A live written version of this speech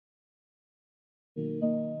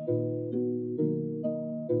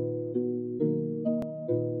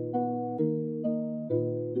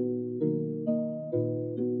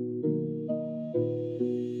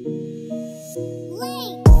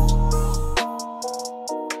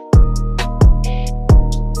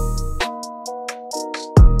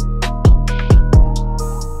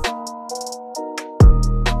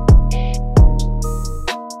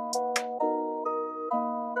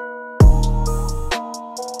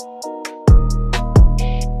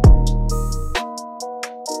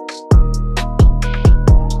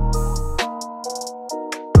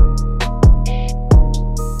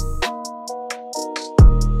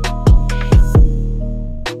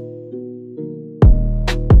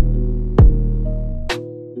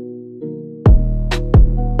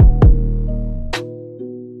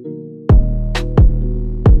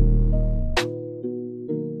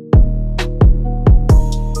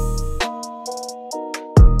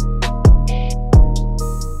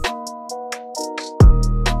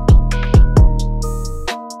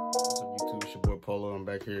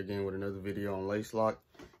Back here again with another video on lace lock,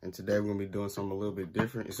 and today we're gonna be doing something a little bit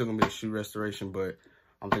different. It's still gonna be a shoe restoration, but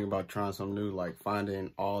I'm thinking about trying something new, like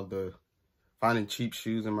finding cheap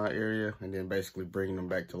shoes in my area and then basically bringing them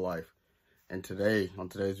back to life. And today, on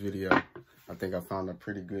today's video, I think I found a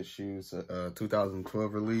pretty good shoes,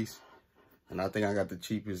 2012 release, and I think I got the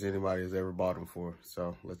cheapest anybody has ever bought them for.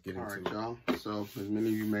 So let's get into it, y'all. So as many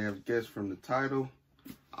of you may have guessed from the title,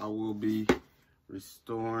 I will be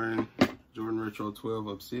restoring Jordan Retro 12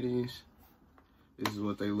 Obsidians. This is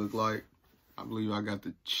what they look like. I believe I got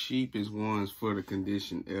the cheapest ones for the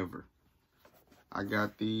condition ever. I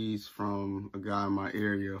got these from a guy in my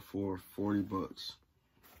area for 40 bucks.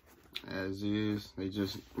 As is, they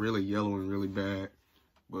just really yellow and really bad,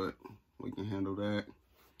 but we can handle that.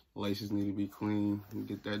 Laces need to be clean and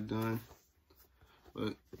get that done.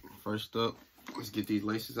 But first up, let's get these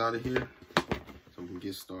laces out of here so we can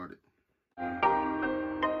get started.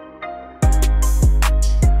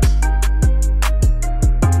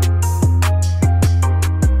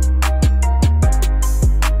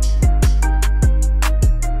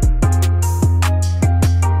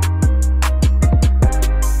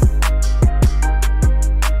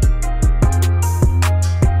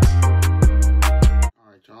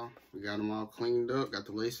 Cleaned up, got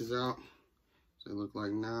the laces out. So they look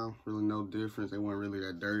like now, really no difference. They weren't really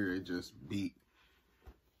that dirty, they just beat.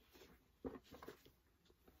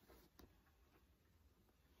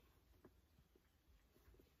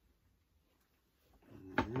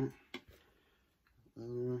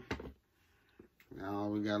 Now all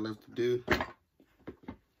we got left to do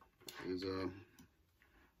is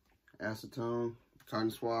acetone,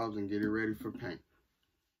 cotton swabs, and get it ready for paint.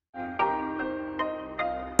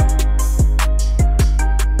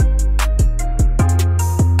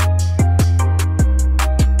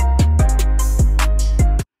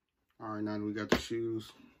 Now that we got the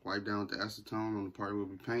shoes wiped down with the acetone on the part we'll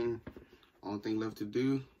be painting, only thing left to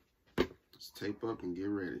do is tape up and get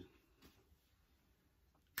ready.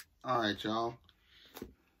 All right, y'all,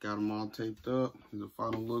 got them all taped up. Here's a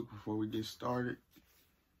final look before we get started.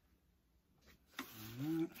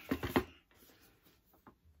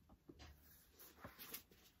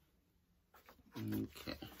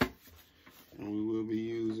 Okay, and we will be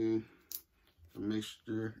using a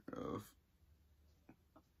mixture of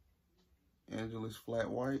Angelus Flat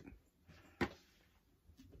White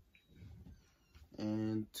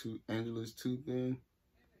and Angelus Too Thin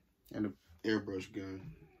and an airbrush gun.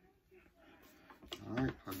 All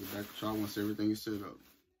right, I'll get back to y'all once everything is set up.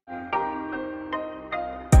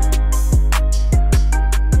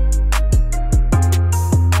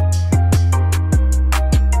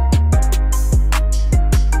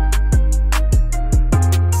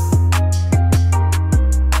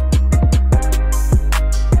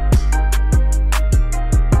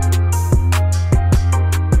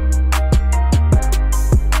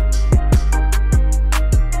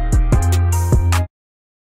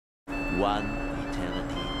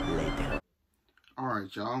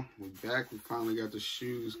 Alright, y'all, we're back. We finally got the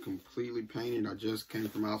shoes completely painted. I just came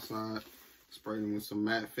from outside, sprayed them with some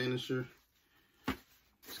matte finisher.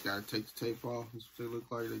 Just gotta take the tape off. That's what they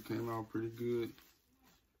look like. They came out pretty good,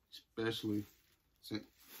 especially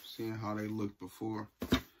seeing how they looked before.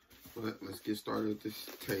 But let's get started with this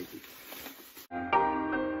tape.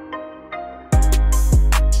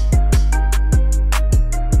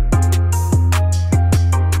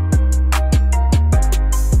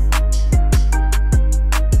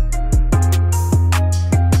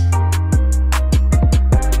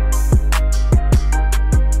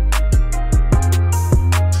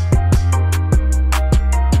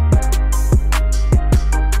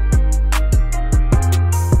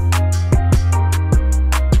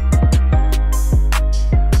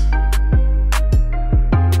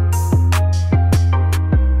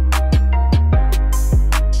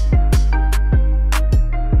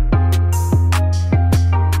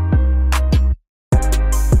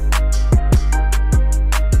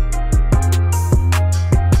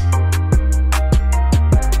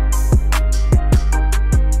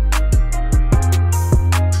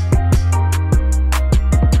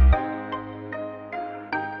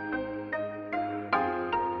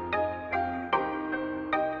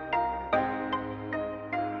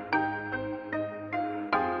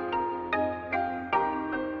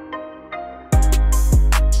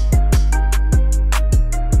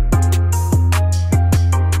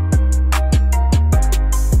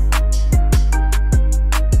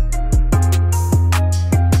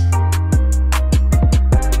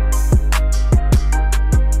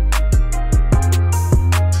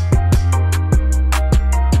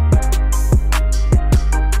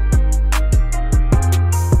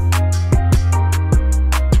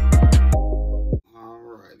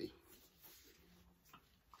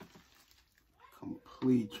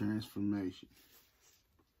 transformation.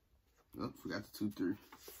 Oh, forgot the 2-3.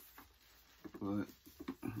 But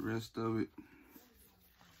rest of it,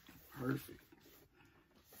 perfect.